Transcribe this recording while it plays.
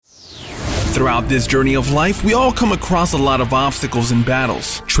Throughout this journey of life, we all come across a lot of obstacles and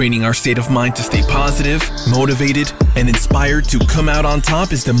battles. Training our state of mind to stay positive, motivated, and inspired to come out on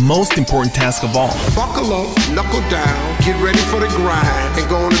top is the most important task of all. Buckle up, knuckle down, get ready for the grind, and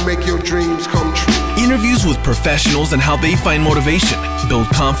go on and make your dreams come true. Interviews with professionals and how they find motivation, build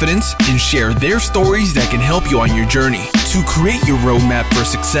confidence, and share their stories that can help you on your journey to create your roadmap for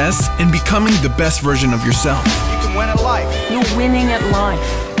success and becoming the best version of yourself. You can win at life. You're winning at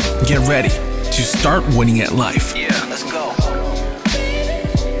life. Get ready to start winning at life. Yeah, let's go.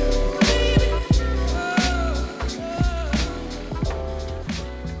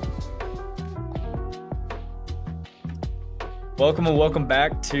 Welcome and welcome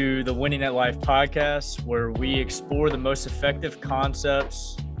back to the Winning at Life podcast, where we explore the most effective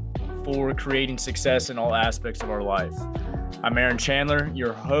concepts for creating success in all aspects of our life. I'm Aaron Chandler,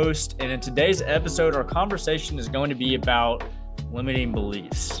 your host, and in today's episode, our conversation is going to be about limiting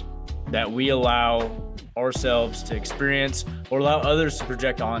beliefs that we allow ourselves to experience or allow others to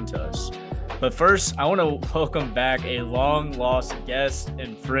project onto us. But first, I want to welcome back a long-lost guest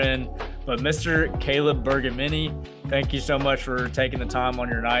and friend, but Mr. Caleb Bergamini. Thank you so much for taking the time on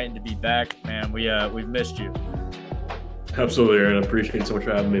your night and to be back, man. We've missed you. Absolutely, Aaron. I appreciate so much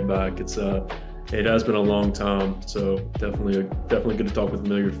for having me back. It has been a long time, so definitely good to talk with a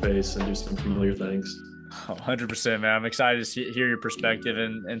familiar face and do some familiar things. 100%, man. I'm excited to hear your perspective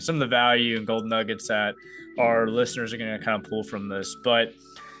and some of the value and gold nuggets that our listeners are going to kind of pull from this. But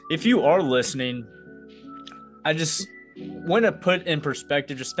if you are listening, I just want to put in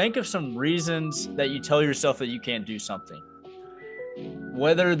perspective, just think of some reasons that you tell yourself that you can't do something.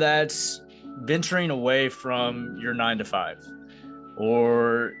 Whether that's venturing away from your 9 to 5,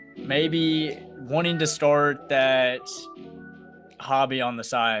 or maybe wanting to start that hobby on the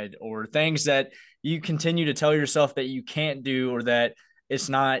side, or things that you continue to tell yourself that you can't do, or that it's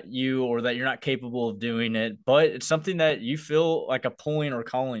not you, or that you're not capable of doing it, but it's something that you feel like a pulling or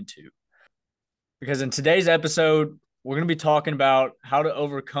calling to. Because in today's episode, we're going to be talking about how to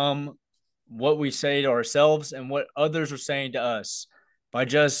overcome what we say to ourselves and what others are saying to us by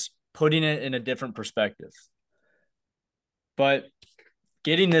just putting it in a different perspective. But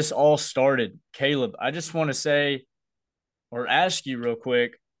getting this all started, Caleb, I just want to say or ask you real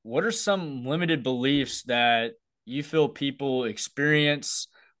quick, what are some limited beliefs that you feel people experience,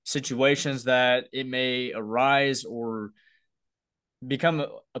 situations that it may arise or become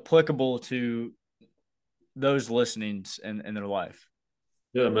applicable to those listenings in their life?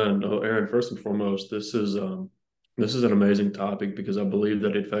 Yeah, man. No, Aaron, first and foremost, this is an amazing topic because I believe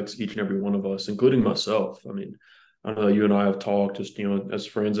that it affects each and every one of us, including myself. I mean, I know you and I have talked just, as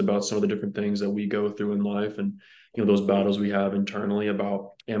friends about some of the different things that we go through in life and, those battles we have internally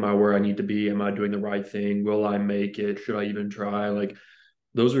about, am I where I need to be? Am I doing the right thing? Will I make it? Should I even try? Like,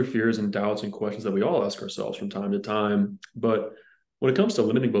 those are fears and doubts and questions that we all ask ourselves from time to time. But when it comes to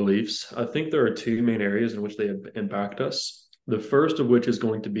limiting beliefs, I think there are two main areas in which they impact us. The first of which is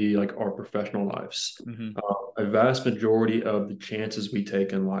going to be like our professional lives. Mm-hmm. A vast majority of the chances we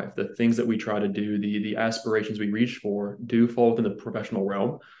take in life, the things that we try to do, the aspirations we reach for do fall within the professional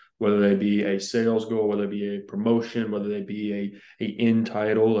realm, whether they be a sales goal, whether it be a promotion, whether they be a in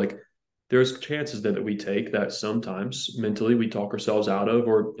title. Like, there's chances that we take that sometimes mentally we talk ourselves out of,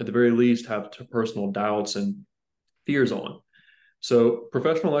 or at the very least have personal doubts and fears on. So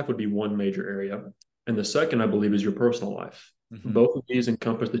professional life would be one major area. And the second, I believe, is your personal life. Mm-hmm. Both of these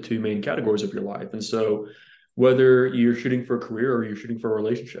encompass the two main categories of your life. And so whether you're shooting for a career or you're shooting for a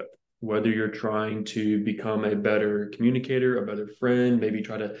relationship, whether you're trying to become a better communicator, a better friend, maybe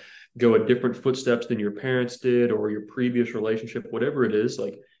try to go a different footsteps than your parents did or your previous relationship, whatever it is,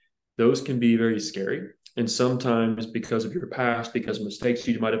 like, those can be very scary. And sometimes because of your past, because of mistakes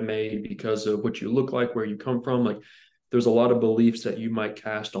you might have made, because of what you look like, where you come from, like, there's a lot of beliefs that you might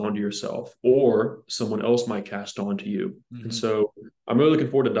cast onto yourself or someone else might cast onto you. Mm-hmm. And so I'm really looking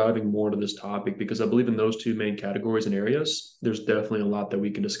forward to diving more into this topic because I believe in those two main categories and areas, there's definitely a lot that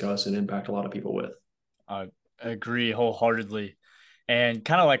we can discuss and impact a lot of people with. I agree wholeheartedly. And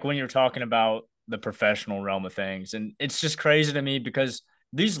kind of like when you're talking about the professional realm of things, and it's just crazy to me because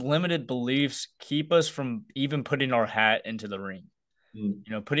these limited beliefs keep us from even putting our hat into the ring.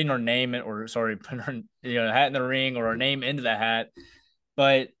 Putting our name in, putting our, hat in the ring or our name into the hat.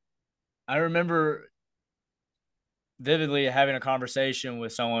 But I remember vividly having a conversation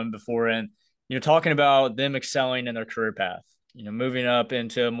with someone before and, talking about them excelling in their career path, moving up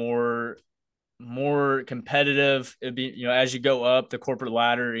into a more competitive, it'd be, as you go up the corporate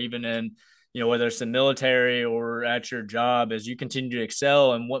ladder, even in, whether it's the military or at your job, as you continue to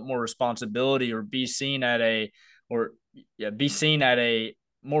excel and want more responsibility or be seen at a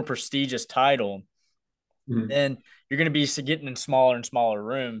more prestigious title, Mhm. then you're going to be getting in smaller and smaller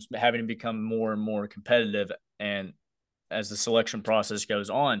rooms, but having to become more and more competitive. And as the selection process goes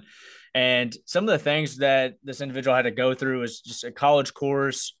on, and some of the things that this individual had to go through was just a college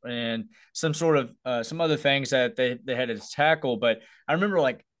course and some sort of some other things that they had to tackle. But I remember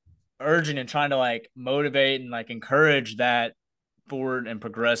like urging and trying to like motivate and like encourage that forward and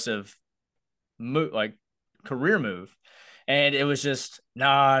progressive move, like career move. And it was just,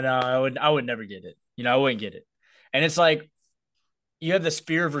 nah, I would never get it. I wouldn't get it. And it's like, you have this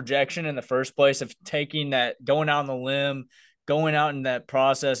fear of rejection in the first place of taking that, going out on the limb, going out in that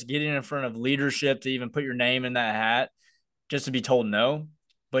process, getting in front of leadership to even put your name in that hat just to be told no.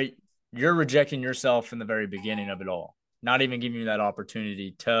 But you're rejecting yourself in the very beginning of it all, not even giving you that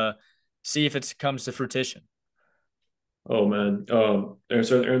opportunity to see if it comes to fruition. Oh man, Aaron,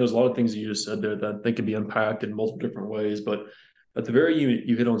 there's a lot of things you just said there that they can be unpacked in multiple different ways, but at the very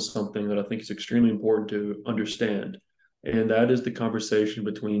you hit on something that I think is extremely important to understand, and that is the conversation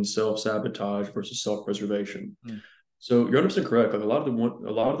between self-sabotage versus self-preservation. Mm. So you're 100% correct. Like a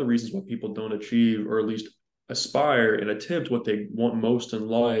lot of the reasons why people don't achieve or at least aspire and attempt what they want most in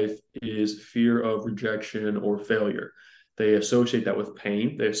life is fear of rejection or failure. They associate that with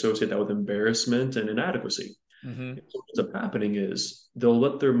pain. They associate that with embarrassment and inadequacy. Mm-hmm. So what ends up happening is they'll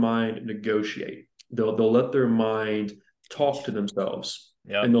let their mind negotiate. They'll let their mind talk to themselves.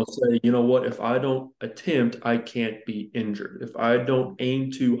 Yep. And they'll say, you know what, if I don't attempt, I can't be injured. If I don't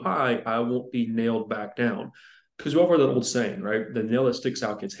aim too high, I won't be nailed back down. Because we all heard that old saying, right? The nail that sticks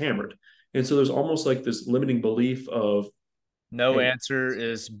out gets hammered. And so there's almost like this limiting belief of, No hey, answer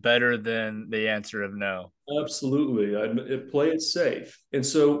is better than the answer of no. absolutely. Play it safe. And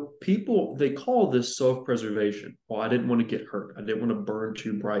so people, they call this self-preservation. Well, I didn't want to get hurt. I didn't want to burn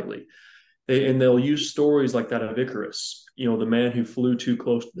too brightly. And they'll use stories like that of Icarus, the man who flew too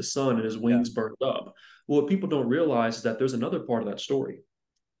close to the sun and his Yeah. wings burned up. Well, what people don't realize is that there's another part of that story.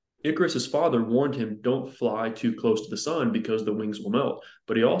 Icarus's father warned him, don't fly too close to the sun because the wings will melt.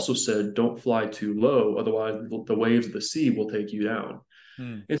 But he also said, don't fly too low, otherwise the waves of the sea will take you down.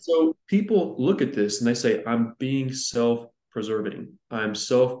 Hmm. And so people look at this and they say, I'm being self-preserving. I'm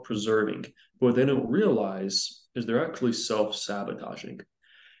self-preserving. But what they don't realize is they're actually self-sabotaging.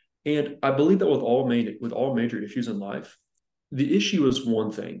 And I believe that with all major issues in life, the issue is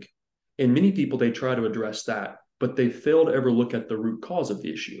one thing. And many people they try to address that, but they fail to ever look at the root cause of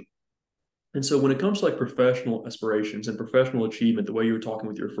the issue. And so when it comes to like professional aspirations and professional achievement, the way you were talking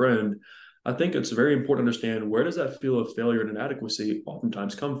with your friend, I think it's very important to understand where does that feel of failure and inadequacy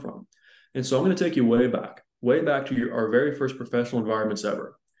oftentimes come from. And so I'm going to take you way back to our very first professional environments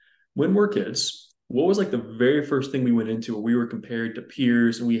ever. When we're kids, what was like the very first thing we went into where we were compared to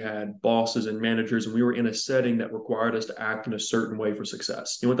peers and we had bosses and managers and we were in a setting that required us to act in a certain way for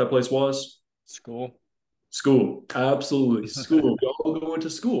success? You know what that place was? School. School, absolutely. School. We all go into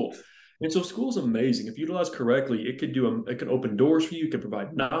school. And so school is amazing. If utilized correctly, it can open doors for you, it can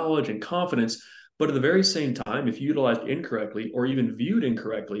provide knowledge and confidence. But at the very same time, if you utilized incorrectly or even viewed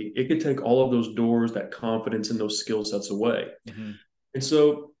incorrectly, it could take all of those doors, that confidence, and those skill sets away. Mm-hmm. And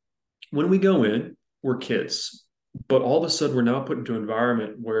so when we go in, we're kids. But all of a sudden, we're now put into an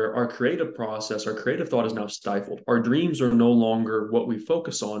environment where our creative process, our creative thought is now stifled. Our dreams are no longer what we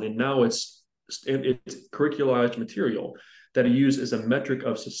focus on. And now it's curriculized material that are used as a metric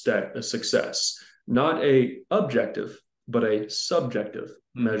of success, not a objective, but a subjective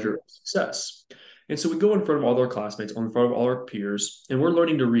Mm-hmm. measure of success. And so we go in front of all our classmates, in front of all our peers, and we're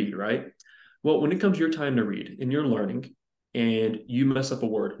learning to read, right? Well, when it comes your time to read and you're learning and you mess up a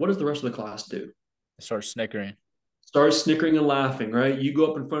word, what does the rest of the class do? Start snickering. Start snickering and laughing, right? You go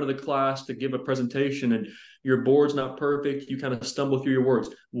up in front of the class to give a presentation and your board's not perfect. You kind of stumble through your words.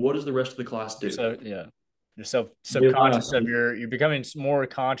 What does the rest of the class do? So yeah, you're They laugh. subconscious of you're becoming more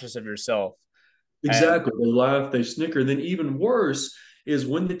conscious of yourself. And Exactly. They laugh, they snicker. Then even worse is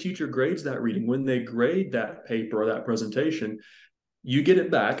when the teacher grades that reading, when they grade that paper or that presentation, you get it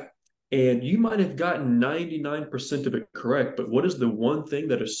back and you might have gotten 99% of it correct. But what is the one thing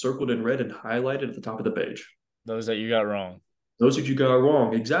that is circled in red and highlighted at the top of the page? those that you got wrong. Those that you got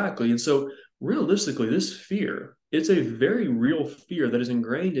wrong. Exactly. And so realistically, this fear, it's a very real fear that is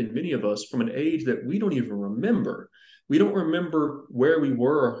ingrained in many of us from an age that we don't even remember. We don't remember where we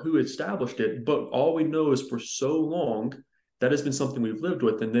were or who established it, but all we know is for so long that has been something we've lived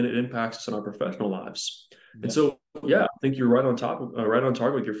with, and then it impacts us in our professional lives. And Yeah. so, yeah, I think you're right on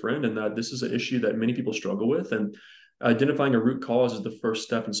target with your friend, and that this is an issue that many people struggle with, and identifying a root cause is the first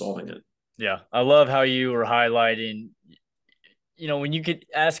step in solving it. Yeah. I love how you were highlighting, when you could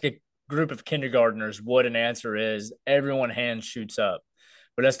ask a group of kindergartners what an answer is, everyone hand shoots up.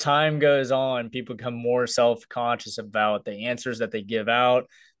 But as time goes on, people become more self-conscious about the answers that they give out,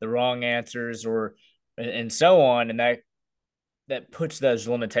 the wrong answers, or and so on. And that puts those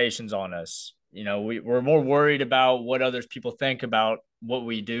limitations on us. We're more worried about what others people think about what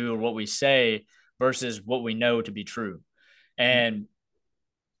we do or what we say versus what we know to be true. And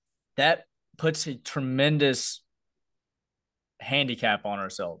that puts a tremendous handicap on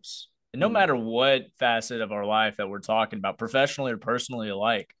ourselves. And no matter what facet of our life that we're talking about, professionally or personally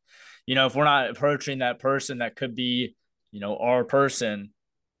alike, if we're not approaching that person that could be, our person,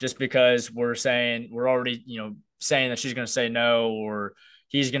 just because we're already, saying that she's going to say no, or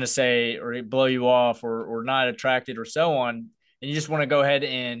he's going to say, or blow you off, or not attracted, or so on. And you just want to go ahead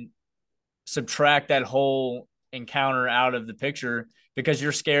and subtract that whole encounter out of the picture because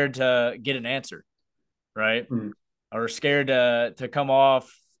you're scared to get an answer, right? Or scared to come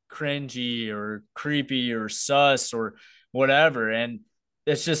off cringy or creepy or sus or whatever. And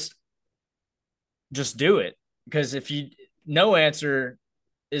it's just do it, because if no answer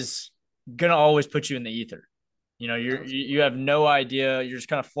is gonna always put you in the ether. You have no idea. You're just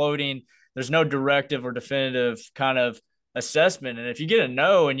kind of floating. There's no directive or definitive kind of assessment. And if you get a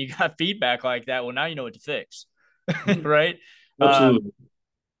no and you got feedback like that, well, now you know what to fix, right? Absolutely.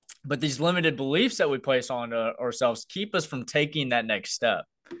 But these limited beliefs that we place on ourselves keep us from taking that next step,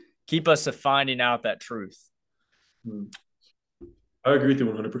 keep us from finding out that truth. I agree with you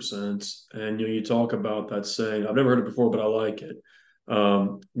 100%. And you talk about that saying. I've never heard it before, but I like it.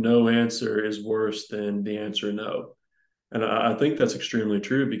 No answer is worse than the answer no. And I think that's extremely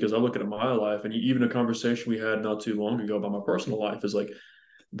true, because I look at my life, and even a conversation we had not too long ago about my personal life is like,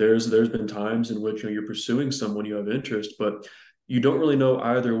 there's been times in which you're pursuing someone, you have interest, but you don't really know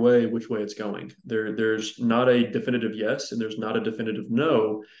either way which way it's going. There's not a definitive yes, and there's not a definitive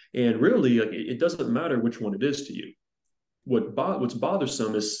no. And really, like, it doesn't matter which one it is to you. What's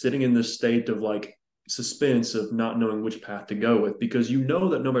bothersome is sitting in this state of like suspense of not knowing which path to go with, because you know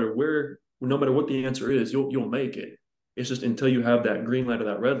that no matter what the answer is, you'll make it. It's just until you have that green light or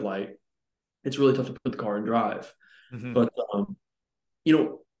that red light, it's really tough to put the car in drive. But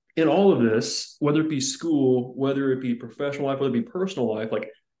in all of this, whether it be school, whether it be professional life, whether it be personal life, like,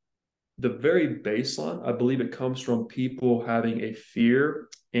 the very baseline, I believe it comes from people having a fear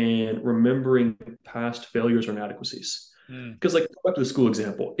and remembering past failures or inadequacies. Because, like, go back to the school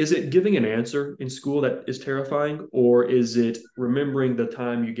example, is it giving an answer in school that is terrifying, or is it remembering the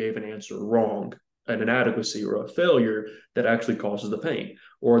time you gave an answer wrong, an inadequacy or a failure that actually causes the pain?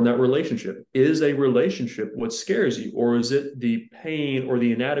 Or in that relationship, is a relationship what scares you, or is it the pain or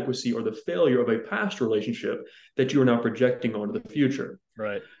the inadequacy or the failure of a past relationship that you are now projecting onto the future?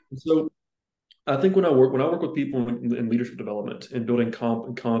 Right. So I think when I work with people in leadership development and building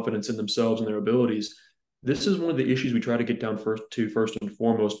confidence in themselves and their abilities, this is one of the issues we try to get down first and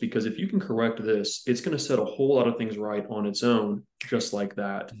foremost, because if you can correct this, it's going to set a whole lot of things right on its own, just like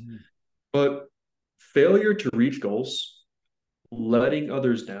that. But failure to reach goals, letting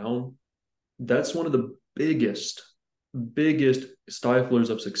others down, that's one of the biggest stiflers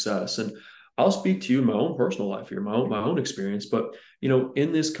of success. And I'll speak to you in my own personal life here, my own experience. But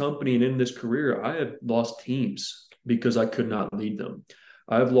in this company and in this career, I have lost teams because I could not lead them.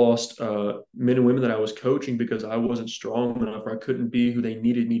 I've lost men and women that I was coaching because I wasn't strong enough, or I couldn't be who they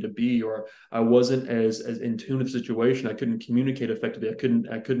needed me to be, or I wasn't as in tune with the situation. I couldn't communicate effectively.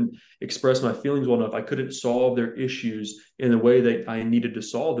 I couldn't express my feelings well enough. I couldn't solve their issues in the way that I needed to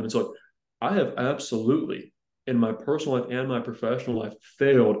solve them. And so I have absolutely, in my personal life and my professional life,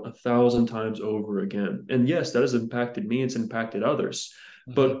 failed 1,000 times over again. And yes, that has impacted me. It's impacted others.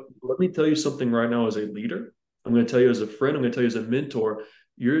 But let me tell you something right now as a leader. I'm going to tell you as a friend. I'm going to tell you as a mentor.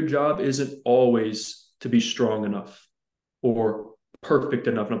 Your job isn't always to be strong enough or perfect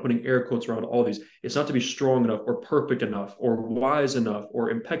enough. And I'm putting air quotes around all these. It's not to be strong enough or perfect enough or wise enough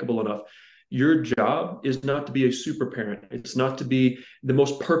or impeccable enough. Your job is not to be a super parent. It's not to be the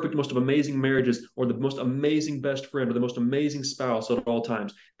most perfect, most of amazing marriages, or the most amazing best friend, or the most amazing spouse at all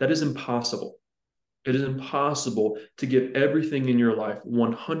times. That is impossible. It is impossible to give everything in your life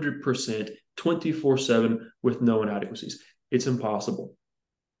 100%, 24/7 with no inadequacies. It's impossible.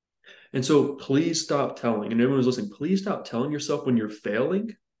 And so please stop telling, and everyone's listening, please stop telling yourself when you're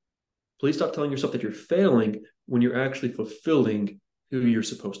failing. Please stop telling yourself that you're failing when you're actually fulfilling who you're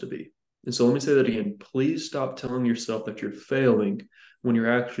supposed to be. And so let me say that again. Please stop telling yourself that you're failing when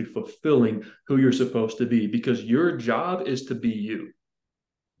you're actually fulfilling who you're supposed to be, because your job is to be you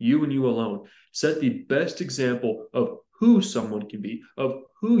and you alone. Set the best example of who someone can be, of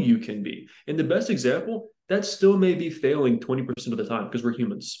who you can be. And the best example, that still may be failing 20% of the time, because we're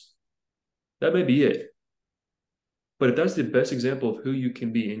humans. That may be it. But if that's the best example of who you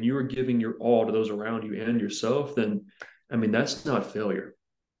can be and you are giving your all to those around you and yourself, then I mean, that's not failure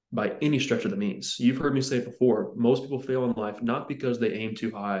by any stretch of the means. You've heard me say it before. Most people fail in life not because they aim too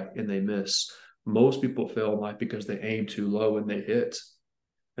high and they miss. Most people fail in life because they aim too low and they hit.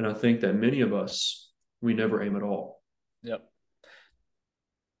 And I think that many of us, we never aim at all. Yep.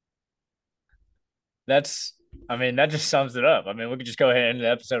 That just sums it up. I mean, we could just go ahead and end the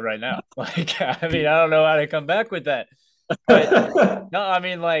episode right now. Like, I mean, I don't know how to come back with that. But no, I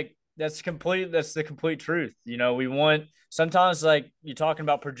mean, like, that's the complete truth. You know, we want sometimes, like, you're talking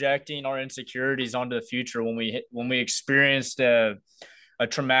about projecting our insecurities onto the future when we experienced a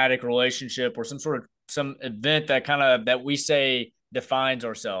traumatic relationship or some event that we say defines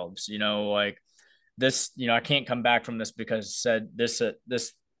ourselves, you know, like this, you know, I can't come back from this because this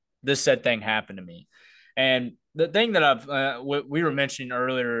said thing happened to me. And the thing that we were mentioning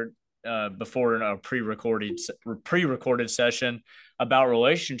earlier before in a pre-recorded session about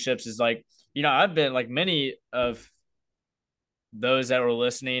relationships is like, you know, I've been like many of those that were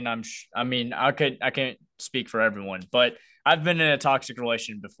listening. I can't speak for everyone, but I've been in a toxic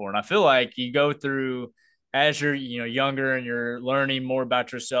relationship before. And I feel like you go through as you're, you know, younger and you're learning more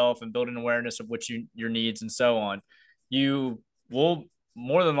about yourself and building awareness of your needs and so on, you will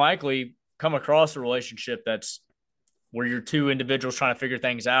more than likely come across a relationship that's where you're two individuals trying to figure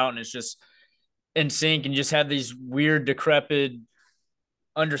things out and it's just in sync and you just have these weird decrepit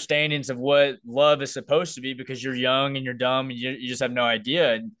understandings of what love is supposed to be because you're young and you're dumb and you just have no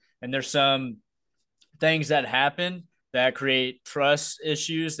idea. And there's some things that happen that create trust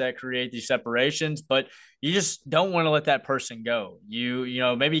issues, that create these separations, but you just don't want to let that person go. You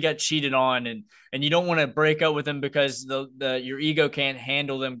know, maybe you got cheated on and you don't want to break up with them because your ego can't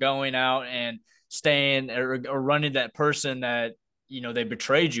handle them going out and staying or running that person that, you know, they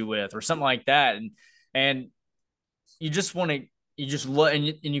betrayed you with or something like that. And you just want to, you just love, and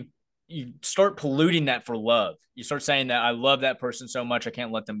you start polluting that for love. You start saying that I love that person so much, I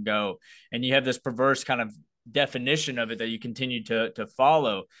can't let them go. And you have this perverse kind of definition of it that you continue to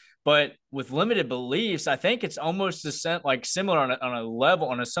follow. But with limited beliefs, I think it's almost similar on a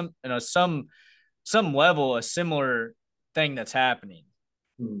level, some level, a similar thing that's happening.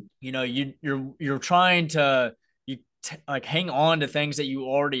 You know, you're trying to like hang on to things that you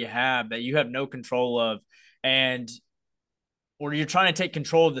already have that you have no control of, or you're trying to take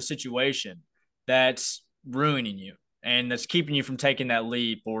control of the situation that's ruining you and that's keeping you from taking that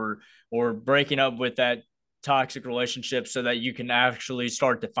leap or breaking up with that toxic relationship so that you can actually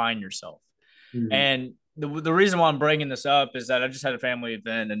start to find yourself. Mm-hmm. And the reason why I'm bringing this up is that I just had a family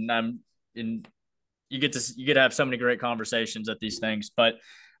event and you get to have so many great conversations at these things. But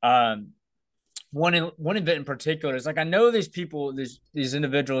one event in particular is like, I know these people, these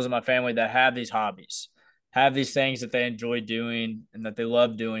individuals in my family that have these hobbies, have these things that they enjoy doing and that they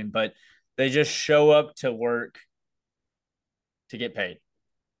love doing, but they just show up to work to get paid.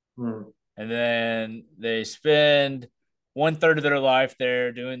 And then they spend 1/3 of their life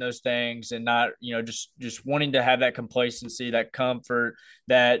there doing those things and not, you know, just wanting to have that complacency, that comfort,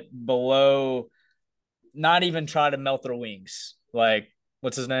 that below, not even try to melt their wings. Like,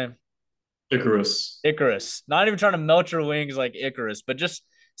 what's his name? Icarus. Not even trying to melt your wings like Icarus, but just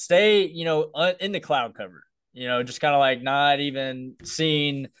stay, you know, in the cloud cover, you know, just kind of like not even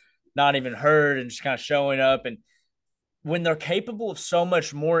seen, not even heard, and just kind of showing up. And when they're capable of so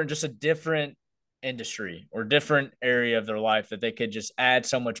much more in just a different industry or different area of their life, that they could just add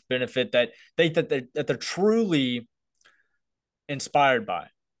so much benefit that they're truly inspired by,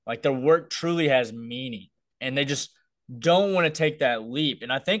 like their work truly has meaning, and they just don't want to take that leap.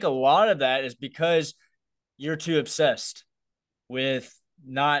 And I think a lot of that is because you're too obsessed with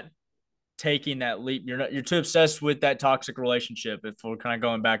not taking that leap. You're too obsessed with that toxic relationship. If we're kind of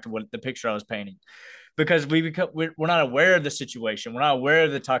going back to what the picture I was painting, because we're not aware of the situation. We're not aware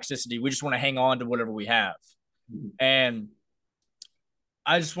of the toxicity. We just want to hang on to whatever we have. And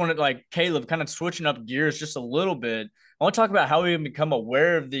I just wanted, like Caleb, kind of switching up gears just a little bit. I want to talk about how we can become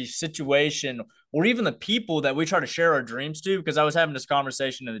aware of the situation or even the people that we try to share our dreams to. Because I was having this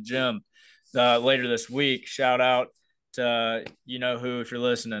conversation in the gym later this week. Shout out to you know who, if you're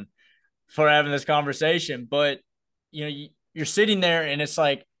listening, for having this conversation. But you know, you're sitting there and it's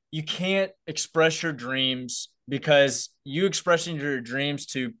like you can't express your dreams because you expressing your dreams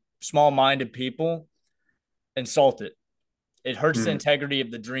to small-minded people insult it. It hurts the integrity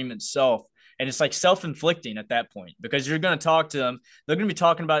of the dream itself. And it's like self-inflicting at that point, because you're going to talk to them. They're going to be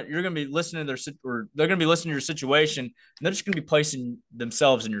talking about, you're going to be listening to they're going to be listening to your situation, and they're just going to be placing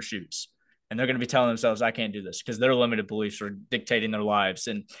themselves in your shoes. And they're going to be telling themselves, I can't do this, because their limited beliefs are dictating their lives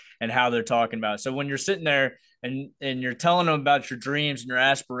and how they're talking about it. So when you're sitting there and you're telling them about your dreams and your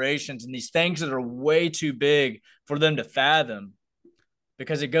aspirations and these things that are way too big for them to fathom,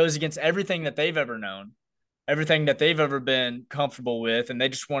 because it goes against everything that they've ever known, everything that they've ever been comfortable with, and they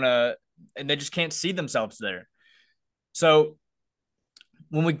just can't see themselves there. So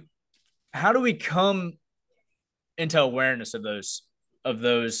how do we come into awareness of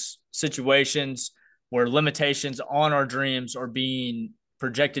those situations where limitations on our dreams are being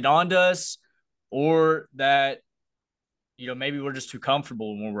projected onto us, or that, maybe we're just too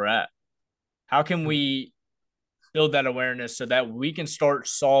comfortable where we're at? How can we build that awareness so that we can start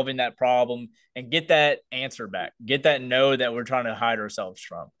solving that problem and get that answer back, get that no that we're trying to hide ourselves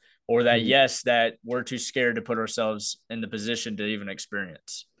from, or that yes that we're too scared to put ourselves in the position to even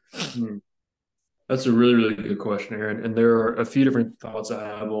experience? That's a really, really good question, Aaron. And there are a few different thoughts I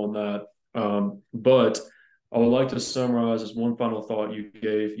have on that. But I would like to summarize as one final thought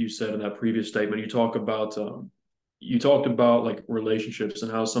you said in that previous statement. You talked about like relationships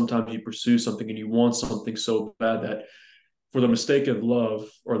and how sometimes you pursue something and you want something so bad that for the mistake of love,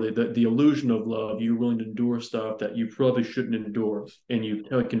 or the illusion of love, you're willing to endure stuff that you probably shouldn't endure. And you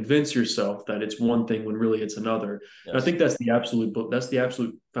kind of convince yourself that it's one thing when really it's another. Yes. And I think that's the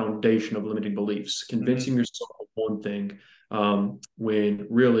absolute foundation of limiting beliefs, convincing yourself of one thing when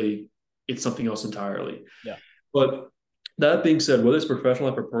really it's something else entirely. Yeah. But that being said, whether it's professional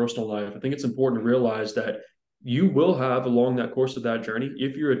life or personal life, I think it's important to realize that you will have, along that course of that journey,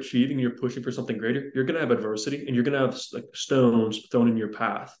 if you're achieving, you're pushing for something greater, you're going to have adversity and you're going to have like stones thrown in your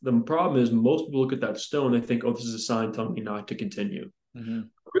path. The problem is most people look at that stone, they think, oh, this is a sign telling me not to continue.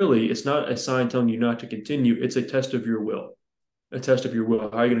 Really, it's not a sign telling you not to continue. It's a test of your will, a test of your will.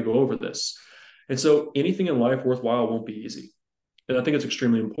 How are you going to go over this? And so anything in life worthwhile won't be easy. And I think it's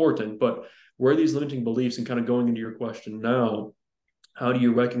extremely important. But where these limiting beliefs, and kind of going into your question now, how do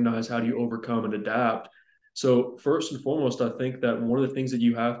you recognize, how do you overcome and adapt? So first and foremost, I think that one of the things that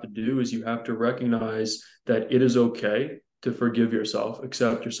you have to do is you have to recognize that it is okay to forgive yourself,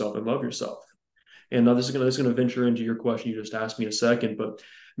 accept yourself, and love yourself. And now this is going to venture into your question you just asked me in a second, but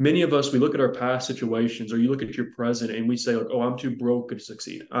many of us, we look at our past situations, or you look at your present and we say like, oh, I'm too broke to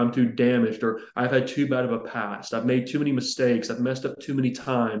succeed. I'm too damaged, or I've had too bad of a past. I've made too many mistakes. I've messed up too many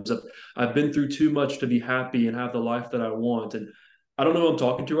times. I've been through too much to be happy and have the life that I want. And I don't know who I'm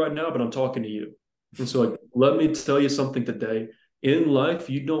talking to right now, but I'm talking to you. And so like, let me tell you something today. In life,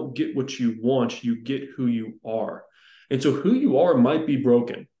 you don't get what you want, you get who you are. And so who you are might be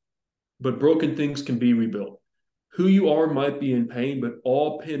broken, but broken things can be rebuilt. Who you are might be in pain, but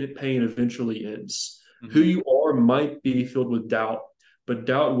all pain eventually ends. Who you are might be filled with doubt, but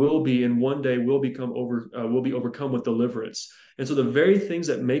doubt will be, and one day will be overcome with deliverance. And so the very things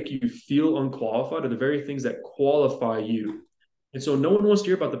that make you feel unqualified are the very things that qualify you. And so no one wants to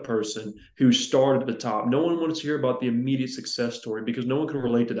hear about the person who started at the top. No one wants to hear about the immediate success story, because no one can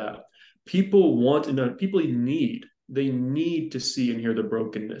relate to that. People want and people they need to see and hear the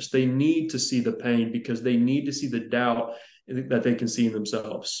brokenness. They need to see the pain, because they need to see the doubt that they can see in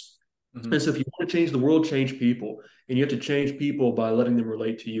themselves. And so if you want to change the world, change people. And you have to change people by letting them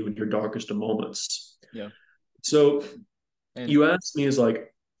relate to you in your darkest of moments. Yeah. So you asked me is like,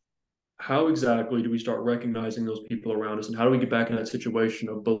 how exactly do we start recognizing those people around us, and how do we get back in that situation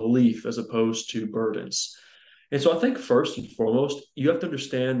of belief as opposed to burdens? And so I think first and foremost, you have to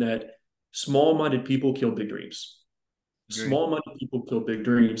understand that small-minded people kill big dreams. Small-minded people kill big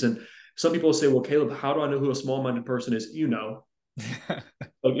dreams. And some people say, well, Caleb, how do I know who a small-minded person is? If you know,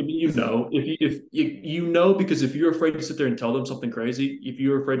 because if you're afraid to sit there and tell them something crazy, if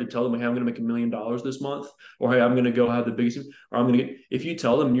you're afraid to tell them, hey, I'm going to make $1 million this month, or hey, I'm going to go have the biggest, or I'm going to get, if you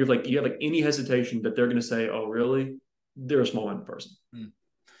tell them and you have like any hesitation that they're going to say, oh, really? They're a small-minded person.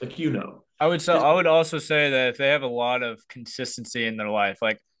 I would also say that if they have a lot of consistency in their life,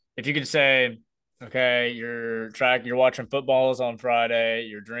 like if you could say, okay, you're watching footballs on Friday,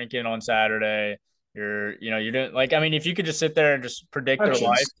 you're drinking on Saturday, you're doing if you could just sit there and just predict their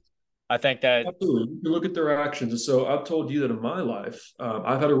life, I think that absolutely you look at their actions. And so I've told you that in my life,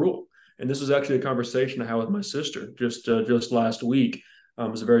 I've had a rule, and this was actually a conversation I had with my sister just last week.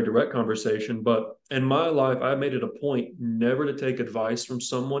 It was a very direct conversation, but in my life, I made it a point never to take advice from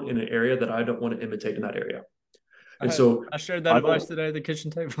someone in an area that I don't want to imitate in that area. And so I shared that advice today at the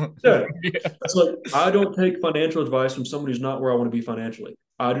kitchen table. Yeah. It's like, I don't take financial advice from someone who's not where I want to be financially.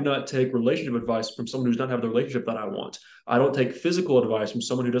 I do not take relationship advice from someone who does not have the relationship that I want. I don't take physical advice from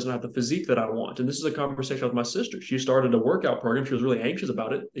someone who doesn't have the physique that I want. And this is a conversation with my sister. She started a workout program. She was really anxious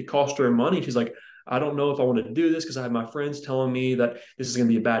about it. It cost her money. She's like, I don't know if I want to do this because I have my friends telling me that this is going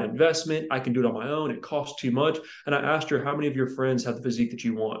to be a bad investment. I can do it on my own. It costs too much. And I asked her, how many of your friends have the physique that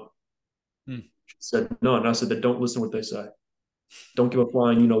you want? She said, none. I said, then don't listen to what they say. Don't give a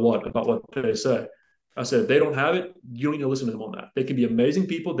flying you know what about what they say. I said, if they don't have it, you don't need to listen to them on that. They can be amazing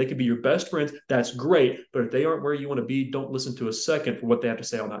people. They can be your best friends. That's great. But if they aren't where you want to be, don't listen to a second for what they have to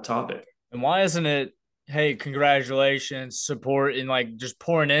say on that topic. And why isn't it, hey, congratulations, support, and like just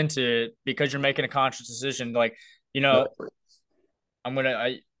pouring into it because you're making a conscious decision? Like, you know, I'm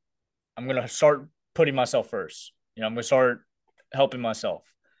gonna I'm gonna start putting myself first. I'm gonna start helping myself.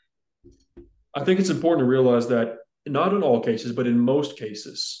 I think it's important to realize that not in all cases, but in most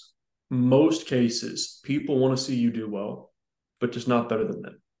cases, people want to see you do well, but just not better than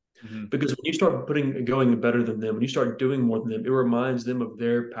them. Mm-hmm. Because when you start going better than them, when you start doing more than them, it reminds them of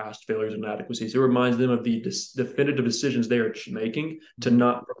their past failures and inadequacies. It reminds them of the definitive decisions they are making to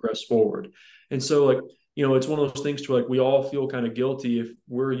not progress forward. And so, like, it's one of those things to like we all feel kind of guilty if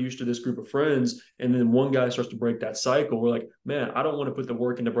we're used to this group of friends, and then one guy starts to break that cycle. We're like, man, I don't want to put the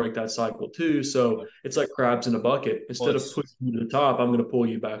work in to break that cycle too. So it's like crabs in a bucket. Instead of pushing you to the top, I'm going to pull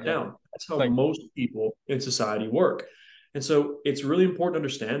you back down. That's how most people in society work. And so it's really important to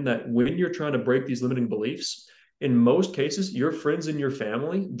understand that when you're trying to break these limiting beliefs, in most cases, your friends and your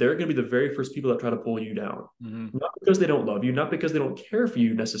family, they're going to be the very first people that try to pull you down. Mm-hmm. Not because they don't love you, not because they don't care for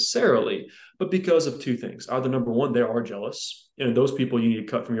you necessarily, but because of two things. Either number one, they are jealous, and those people you need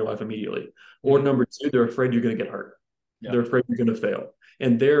to cut from your life immediately. Or number two, they're afraid you're going to get hurt. Yeah. They're afraid you're going to fail.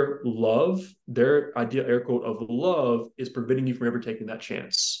 And their love, their idea, air quote, of love is preventing you from ever taking that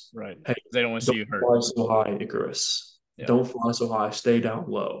chance. Right. Hey, they don't want to see you hurt. Fly so high, Icarus. Yeah. Don't fly so high. Stay down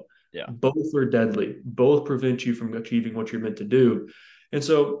low. Yeah. Both are deadly. Both prevent you from achieving what you're meant to do. And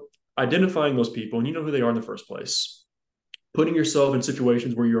so identifying those people, and you know who they are in the first place, putting yourself in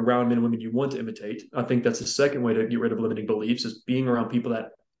situations where you're around men and women you want to imitate. I think that's the second way to get rid of limiting beliefs is being around people that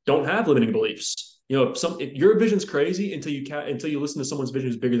don't have limiting beliefs. If your vision's crazy until you listen to someone's vision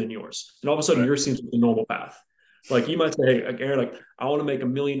is bigger than yours. And all of a sudden yours seems like the normal path. Like you might say, hey, Aaron, like I want to make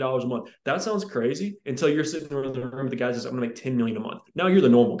 $1 million a month. That sounds crazy until you're sitting in the room with the guys that says, I'm going to make 10 million a month. Now you're the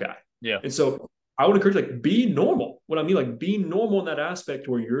normal guy. Yeah. And so I would encourage like be normal. What I mean, like be normal in that aspect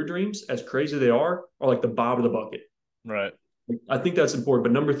where your dreams, as crazy as they are like the bottom of the bucket. Right. I think that's important.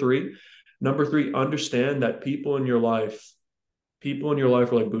 But number three, understand that people in your life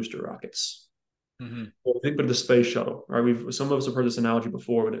are like booster rockets. Mm-hmm. Well, think about the space shuttle. Right? Some of us have heard this analogy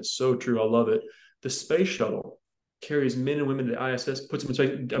before, but it's so true. I love it. The space shuttle carries men and women to the ISS, puts them in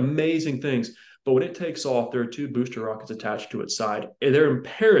space, amazing things. But when it takes off, there are 2 booster rockets attached to its side. And they're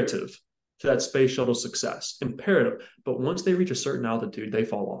imperative to that space shuttle's success. Imperative. But once they reach a certain altitude, they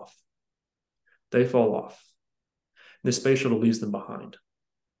fall off. And the space shuttle leaves them behind.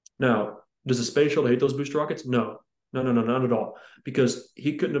 Now, does the space shuttle hate those booster rockets? No, not at all. Because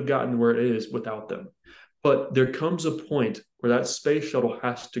he couldn't have gotten where it is without them. But there comes a point where that space shuttle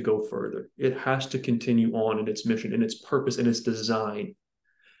has to go further. It has to continue on in its mission, in its purpose, in its design.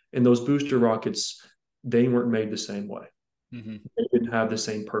 And those booster rockets, they weren't made the same way. Mm-hmm. They didn't have the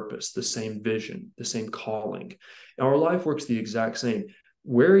same purpose, the same vision, the same calling. And our life works the exact same.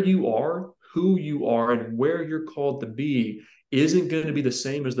 Where you are, who you are, and where you're called to be isn't going to be the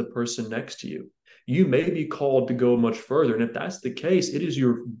same as the person next to you. You may be called to go much further. And if that's the case, it is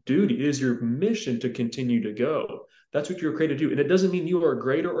your duty, it is your mission to continue to go. That's what you're created to do. And it doesn't mean you are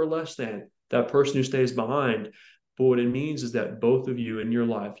greater or less than that person who stays behind. But what it means is that both of you in your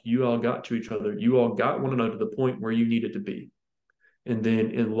life, you all got to each other. You all got one another to the point where you needed to be. And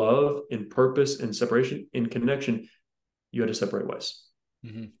then in love, in purpose, in separation, in connection, you had to separate ways.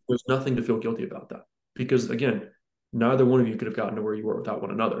 Mm-hmm. There's nothing to feel guilty about that. Because again, neither one of you could have gotten to where you were without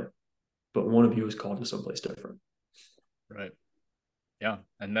one another. But one of you is called to someplace different. Right. Yeah.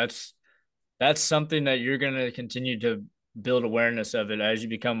 And that's something that you're going to continue to build awareness of it as you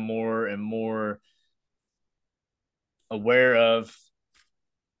become more and more aware of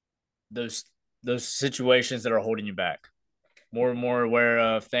those situations that are holding you back, more and more aware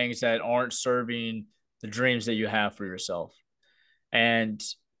of things that aren't serving the dreams that you have for yourself. And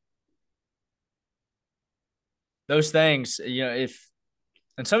those things,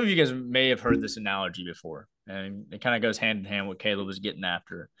 and some of you guys may have heard this analogy before, and it kind of goes hand in hand with Caleb was getting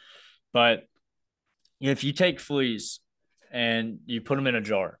after. But if you take fleas and you put them in a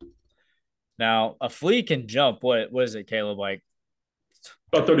jar, now a flea can jump. What is it, Caleb? Like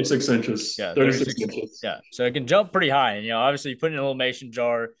about 36 inches. Yeah, 36 inches. Yeah, so it can jump pretty high. And obviously, you put it in a little mason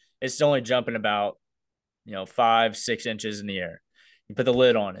jar, it's only jumping about 5-6 inches in the air. You put the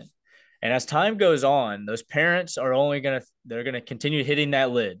lid on it. And as time goes on, those parents are they're going to continue hitting that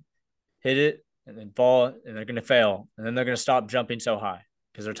lid, hit it and then fall, and they're going to fail. And then they're going to stop jumping so high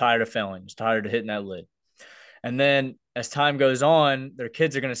because they're tired of failing, just tired of hitting that lid. And then as time goes on, their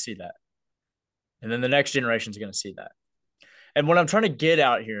kids are going to see that. And then the next generation is going to see that. And what I'm trying to get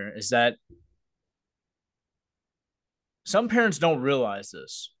out here is that some parents don't realize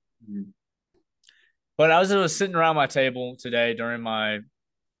this. Mm-hmm. But as I was sitting around my table today during my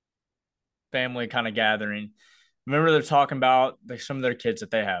family kind of gathering, remember they're talking about some of their kids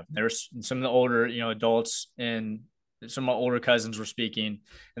that they have. There's some of the older, adults, and some of my older cousins were speaking,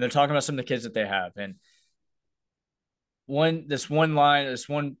 and they're talking about some of the kids that they have. And this one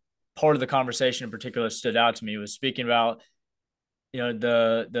part of the conversation in particular stood out to me, was speaking about,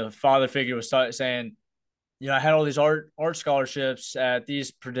 the father figure was saying, I had all these art scholarships at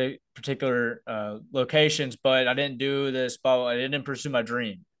these particular locations, but I didn't do this, but I didn't pursue my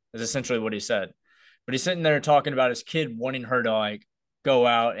dream, is essentially what he said. But he's sitting there talking about his kid wanting her to like go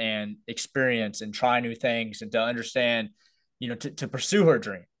out and experience and try new things and to understand, to pursue her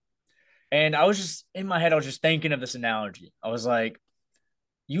dream. And I was just in my head, I was just thinking of this analogy. I was like,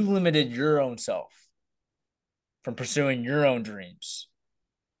 you limited your own self from pursuing your own dreams.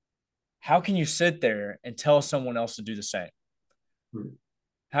 How can you sit there and tell someone else to do the same?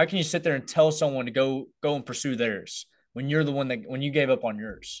 How can you sit there and tell someone to go and pursue theirs when you're the one when you gave up on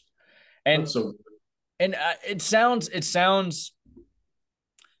yours? And it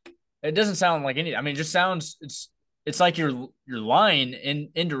doesn't sound like any. I mean, it just sounds it's like you're lying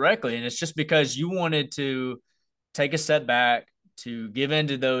indirectly, and it's just because you wanted to take a step back to give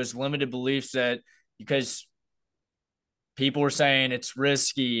into those limited beliefs that because people were saying it's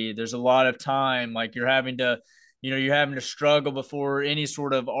risky, there's a lot of time, like you're having to struggle before any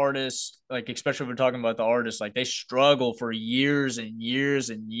sort of artist, like especially if we're talking about the artists, like they struggle for years and years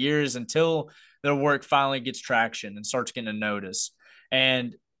and years until their work finally gets traction and starts getting a notice.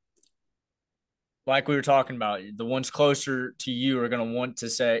 And like we were talking about, the ones closer to you are going to want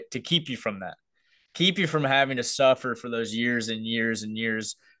to keep you from that, keep you from having to suffer for those years and years and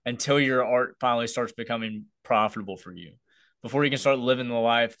years until your art finally starts becoming profitable for you, before you can start living the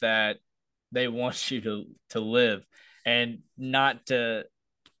life that they want you to live. And not to,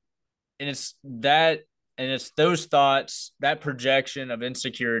 and it's those thoughts, that projection of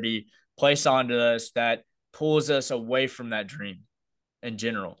insecurity placed onto us that pulls us away from that dream in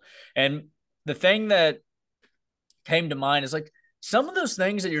general. And the thing that came to mind is like some of those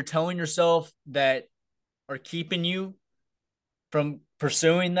things that you're telling yourself that are keeping you from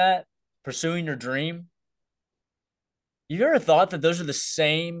pursuing your dream. You ever thought that those are the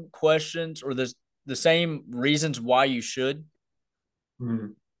same questions or the same reasons why you should? Mm-hmm.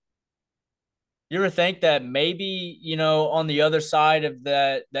 You ever think that maybe, on the other side of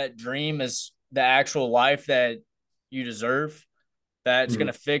that dream is the actual life that you deserve, that's going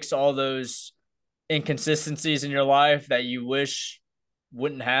to fix all those inconsistencies in your life that you wish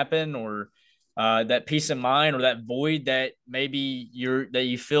wouldn't happen, or that peace of mind or that void that maybe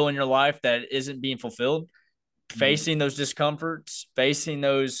you feel in your life that isn't being fulfilled? Facing those discomforts, facing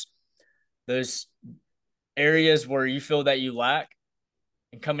those areas where you feel that you lack,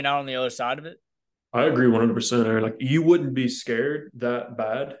 and coming out on the other side of it. I agree 100%, Aaron. Like you wouldn't be scared that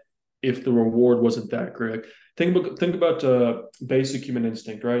bad if the reward wasn't that great. Like, think about basic human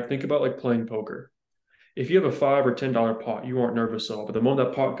instinct, right? Think about like playing poker. If you have a $5 or $10 pot, you aren't nervous at all. But the moment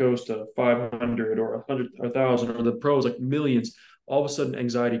that pot goes to 500 or 100 or 1,000 or the pros like millions, all of a sudden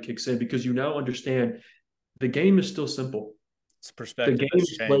anxiety kicks in because you now understand the game is still simple. It's perspective. The game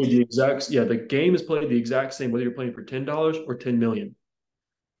is played the exact same whether you're playing for $10 or 10 million.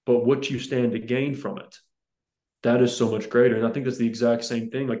 But what you stand to gain from it, that is so much greater. And I think that's the exact same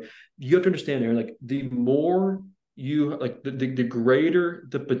thing. Like you have to understand, Aaron, like the more you like the greater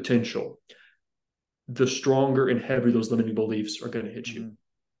the potential, the stronger and heavier those limiting beliefs are going to hit you.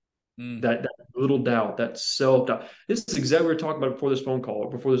 Mm-hmm. That little doubt, that self-doubt. This is exactly what we were talking about before this phone call, or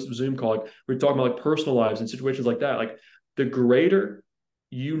before this Zoom call. Like we were talking about like personal lives and situations like that. Like the greater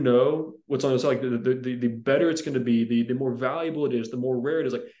you know what's on the side, like the better it's going to be, the more valuable it is, the more rare it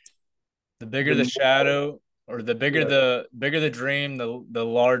is. Like the bigger the shadow, or the bigger the dream, the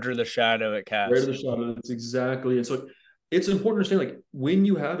larger the shadow it casts. Greater the shadow. That's exactly. And so it's important to understand, like when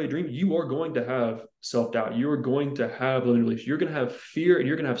you have a dream, you are going to have self-doubt. You are going to have limiting beliefs. You're going to have fear, and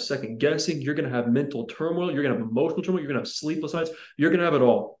you're going to have second guessing. You're going to have mental turmoil. You're going to have emotional turmoil. You're going to have sleepless nights. You're going to have it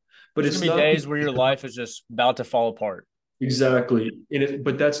all. But it's going to be days where your life is just about to fall apart. Exactly.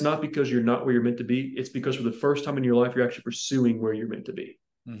 But that's not because you're not where you're meant to be. It's because for the first time in your life, you're actually pursuing where you're meant to be.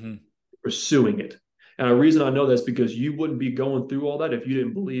 Mm-hmm. Pursuing it. And the reason I know that's because you wouldn't be going through all that if you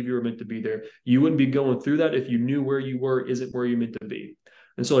didn't believe you were meant to be there. You wouldn't be going through that if you knew where you were isn't where you're meant to be.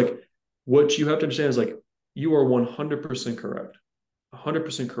 And so like what you have to understand is like you are 100% correct.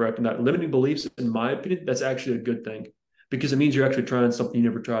 100% correct. And that limiting beliefs, in my opinion, that's actually a good thing. because it means you're actually trying something you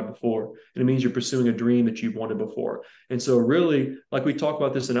never tried before. And it means you're pursuing a dream that you've wanted before. And so really, like we talk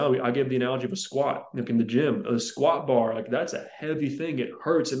about this analogy, I gave the analogy of a squat, like in the gym, a squat bar, like that's a heavy thing. It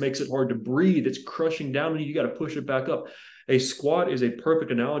hurts. It makes it hard to breathe. It's crushing down and you got to push it back up. A squat is a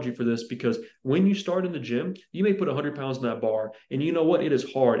perfect analogy for this because when you start in the gym, you may put 100 pounds in that bar. And you know what? It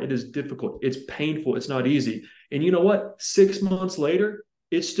is hard. It is difficult. It's painful. It's not easy. And you know what? 6 months later,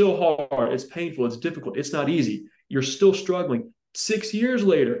 it's still hard. It's painful. It's difficult. It's not easy. You're still struggling. 6 years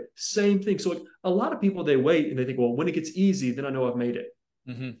later, same thing. So like, a lot of people, they wait and they think, well, when it gets easy, then I know I've made it.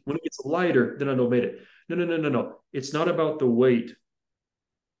 Mm-hmm. When it gets lighter, then I know I've made it. No, no, no, no, no. It's not about the weight.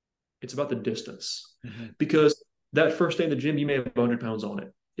 It's about the distance. Mm-hmm. Because that first day in the gym, you may have 100 pounds on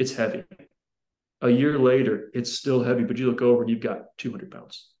it. It's heavy. A year later, it's still heavy, but you look over and you've got 200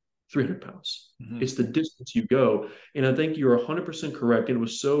 pounds, 300 pounds. Mm-hmm. It's the distance you go. And I think you're 100% correct. And it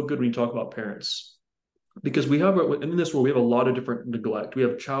was so good when you talk about parents, because we have, in this world, we have a lot of different neglect. We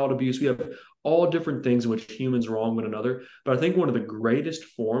have child abuse. We have all different things in which humans wrong one another. But I think one of the greatest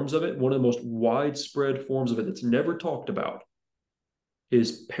forms of it, one of the most widespread forms of it that's never talked about,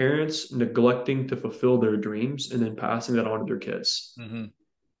 is parents neglecting to fulfill their dreams and then passing that on to their kids. Mm-hmm.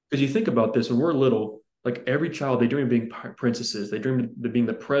 Because you think about this, when we're little, like every child, they dream of being princesses. They dream of being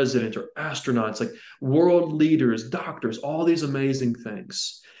the president or astronauts, like world leaders, doctors, all these amazing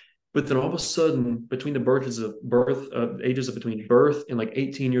things. But then all of a sudden, between the ages of between birth and like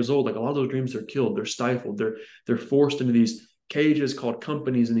 18 years old, like a lot of those dreams are killed. They're stifled. They're forced into these cages called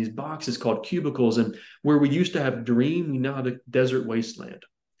companies and these boxes called cubicles. And where we used to have dream, we now have a desert wasteland.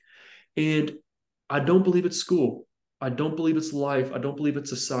 And I don't believe it's school. I don't believe it's life. I don't believe it's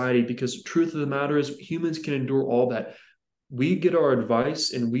society, because the truth of the matter is humans can endure all that. We get our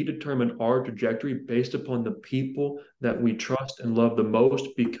advice and we determine our trajectory based upon the people that we trust and love the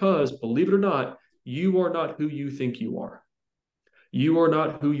most, because believe it or not, you are not who you think you are. You are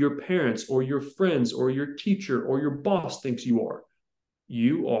not who your parents or your friends or your teacher or your boss thinks you are.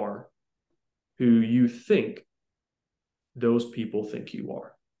 You are who you think those people think you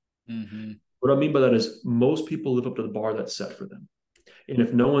are. Mm-hmm. What I mean by that is most people live up to the bar that's set for them. And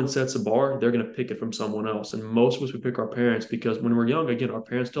if no one sets a bar, they're going to pick it from someone else. And most of us, we pick our parents because when we're young, again, our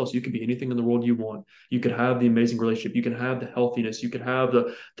parents tell us you can be anything in the world you want. You could have the amazing relationship. You can have the healthiness. You could have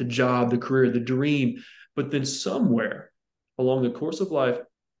the job, the career, the dream. But then somewhere along the course of life,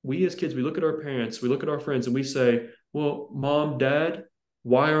 we as kids, we look at our parents, we look at our friends, and we say, well, mom, dad,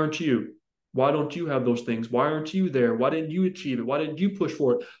 why aren't you? Why don't you have those things? Why aren't you there? Why didn't you achieve it? Why didn't you push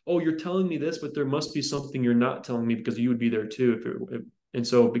for it? Oh, you're telling me this, but there must be something you're not telling me, because you would be there too. And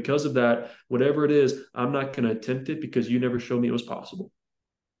so because of that, whatever it is, I'm not going to attempt it because you never showed me it was possible.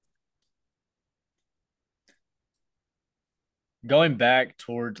 Going back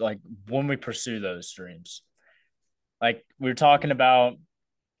towards like when we pursue those dreams, like we were talking about,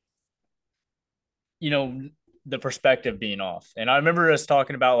 the perspective being off. And I remember us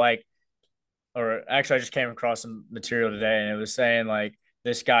talking about like, or actually I just came across some material today and it was saying like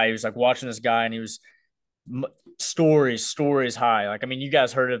this guy, he was like watching this guy and he was stories high. Like, I mean, you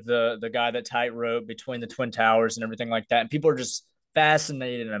guys heard of the guy that tightrope between the Twin Towers and everything like that. And people are just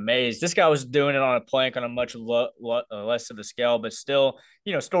fascinated and amazed. This guy was doing it on a plank on a much less of a scale, but still,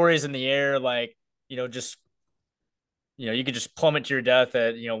 stories in the air, like, just, you could just plummet to your death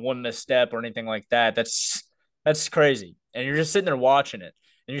at, one misstep or anything like that. That's crazy. And you're just sitting there watching it.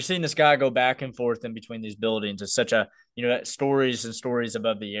 And you're seeing this guy go back and forth in between these buildings. It's such a, stories and stories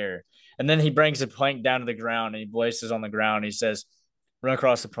above the air. And then he brings a plank down to the ground and he places on the ground. And he says, run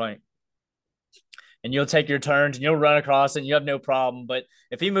across the plank. And you'll take your turns and you'll run across it and you have no problem. But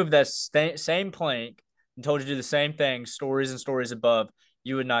if he moved that same plank and told you to do the same thing, stories and stories above,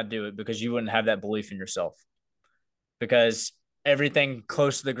 you would not do it because you wouldn't have that belief in yourself. Because everything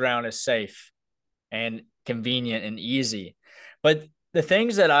close to the ground is safe and convenient and easy. But the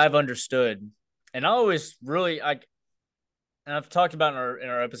things that I've understood, and I always really, and I've talked about in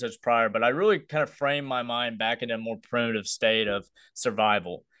our episodes prior, but I really kind of frame my mind back in a more primitive state of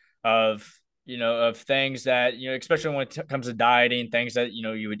survival, of things that, especially when it comes to dieting, things that,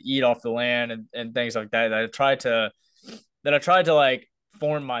 you would eat off the land and things like that, that I tried to like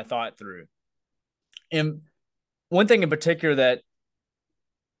form my thought through. And one thing in particular that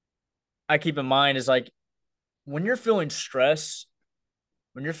I keep in mind is like when you're feeling stress,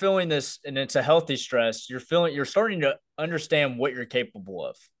 when you're feeling this, and it's a healthy stress, you're starting to understand what you're capable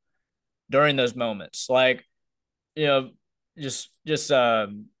of during those moments. Like, just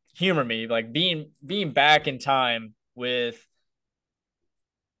humor me, like being back in time with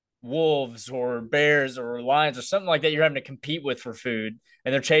wolves or bears or lions or something like that you're having to compete with for food,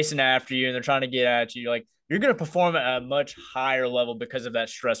 and they're chasing after you and they're trying to get at you. Like you're going to perform at a much higher level because of that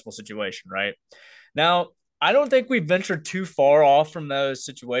stressful situation, right? Now, I don't think we ventured too far off from those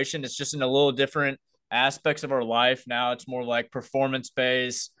situations. It's just in a little different aspects of our life. Now it's more like performance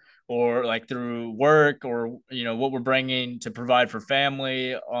based, or like through work, or what we're bringing to provide for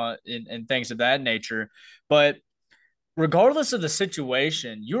family, and things of that nature. But regardless of the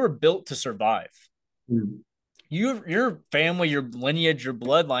situation, you are built to survive. Mm. Your family, your lineage, your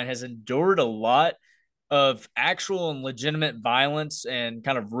bloodline has endured a lot of actual and legitimate violence and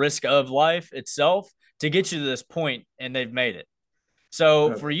kind of risk of life itself to get you to this point, and they've made it.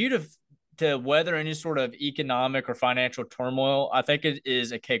 So for you to weather any sort of economic or financial turmoil, I think it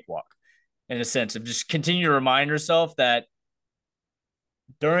is a cakewalk, in a sense of just continue to remind yourself that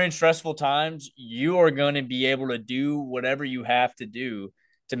during stressful times, you are going to be able to do whatever you have to do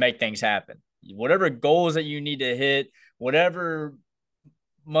to make things happen. Whatever goals that you need to hit, whatever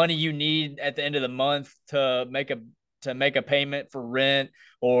money you need at the end of the month to make a payment for rent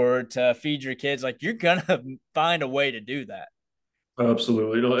or to feed your kids, like, you're gonna find a way to do that.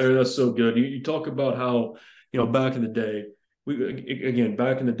 Absolutely. No, Aaron, that's so good. You talk about how, back in the day,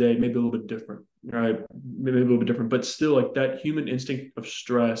 back in the day, maybe a little bit different, right? Maybe a little bit different, but still, like, that human instinct of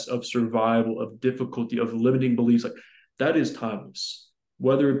stress, of survival, of difficulty, of limiting beliefs, like, that is timeless.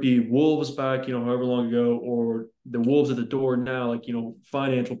 Whether it be wolves back, however long ago, or the wolves at the door now, like,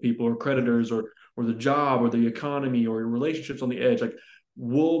 financial people or creditors, or the job or the economy or relationships on the edge, like,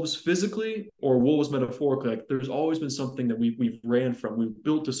 wolves physically or wolves metaphorically, like, there's always been something that we've ran from, we've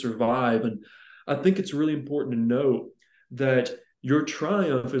built to survive. And I think it's really important to note that your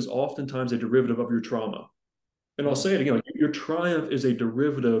triumph is oftentimes a derivative of your trauma. And I'll say it again, your triumph is a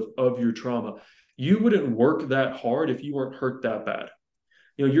derivative of your trauma. You wouldn't work that hard if you weren't hurt that bad.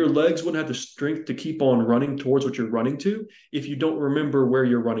 Your legs wouldn't have the strength to keep on running towards what you're running to if you don't remember where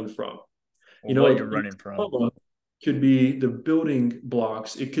you're running from. What you're running from could be the building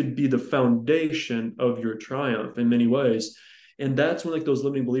blocks. It could be the foundation of your triumph in many ways. And that's when, like, those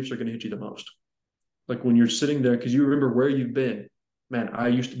limiting beliefs are going to hit you the most. Like, when you're sitting there, because you remember where you've been. Man, I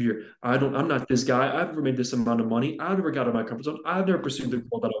used to be here. I'm not this guy. I've never made this amount of money. I've never got out of my comfort zone. I've never pursued the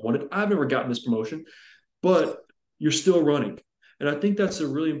goal that I wanted. I've never gotten this promotion, but you're still running. And I think that's a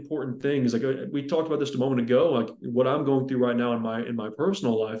really important thing. Is, like, we talked about this a moment ago, like, what I'm going through right now in my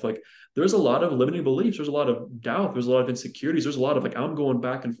personal life. Like, there's a lot of limiting beliefs. There's a lot of doubt. There's a lot of insecurities. There's a lot of, like, I'm going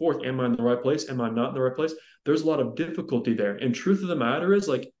back and forth. Am I in the right place? Am I not in the right place? There's a lot of difficulty there. And truth of the matter is,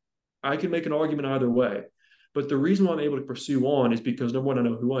 like, I can make an argument either way. But the reason why I'm able to pursue on is because, number one, I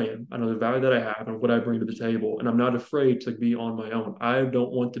know who I am. I know the value that I have and what I bring to the table. And I'm not afraid to be on my own. I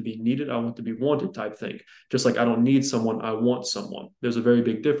don't want to be needed. I want to be wanted type thing. Just like I don't need someone, I want someone. There's a very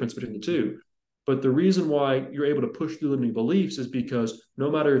big difference between the two. But the reason why you're able to push through limiting beliefs is because no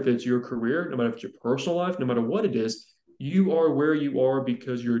matter if it's your career, no matter if it's your personal life, no matter what it is, you are where you are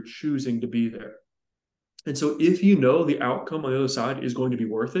because you're choosing to be there. And so if you know the outcome on the other side is going to be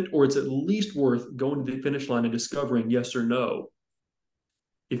worth it, or it's at least worth going to the finish line and discovering yes or no,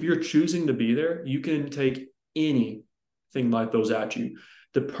 if you're choosing to be there, you can take anything like those at you.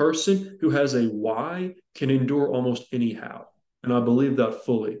 The person who has a why can endure almost anyhow. And I believe that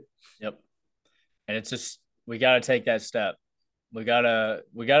fully. Yep. And it's just, we got to take that step. We got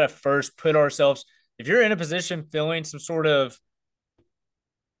to first put ourselves, if you're in a position feeling some sort of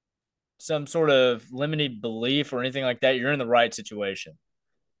limited belief or anything like that, you're in the right situation.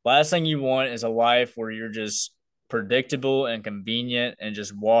 Last thing you want is a life where you're just predictable and convenient and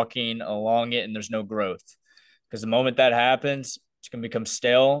just walking along it and there's no growth. Because the moment that happens, it's going to become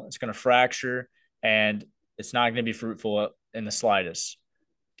stale, it's going to fracture, and it's not going to be fruitful in the slightest.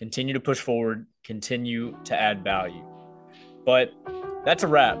 Continue to push forward, continue to add value. But that's a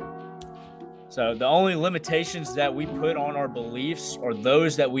wrap. So the only limitations that we put on our beliefs are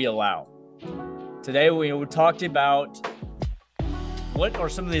those that we allow. Today we talked about what are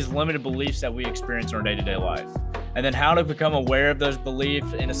some of these limited beliefs that we experience in our day-to-day life, and then how to become aware of those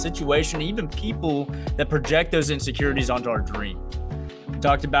beliefs in a situation, even people that project those insecurities onto our dream. We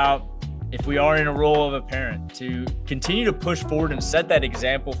talked about, if we are in a role of a parent, to continue to push forward and set that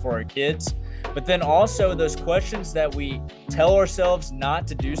example for our kids, but then also those questions that we tell ourselves not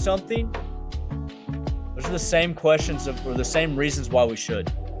to do something. Those are the same questions or the same reasons why we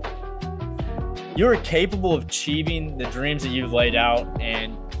should. You are capable of achieving the dreams that you've laid out,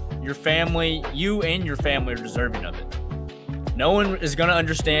 and you and your family are deserving of it. No one is going to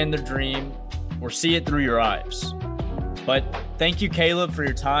understand their dream or see it through your eyes. But thank you, Caleb, for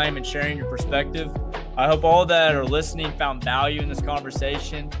your time and sharing your perspective. I hope all that are listening found value in this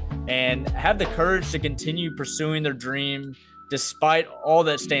conversation and have the courage to continue pursuing their dream despite all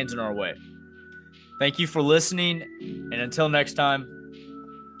that stands in our way. Thank you for listening, and until next time,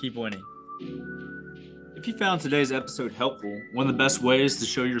 keep winning. If you found today's episode helpful, one of the best ways to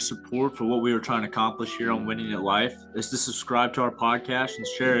show your support for what we are trying to accomplish here on Winning at Life is to subscribe to our podcast and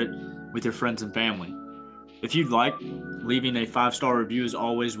share it with your friends and family. If you'd like, leaving a 5-star review is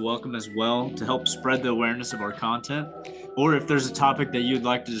always welcome as well to help spread the awareness of our content. Or if there's a topic that you'd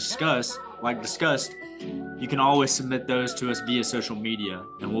like to discuss, like discussed, you can always submit those to us via social media,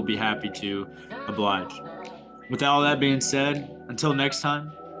 and we'll be happy to oblige. With all that being said, until next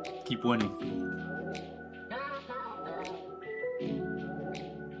time, keep winning.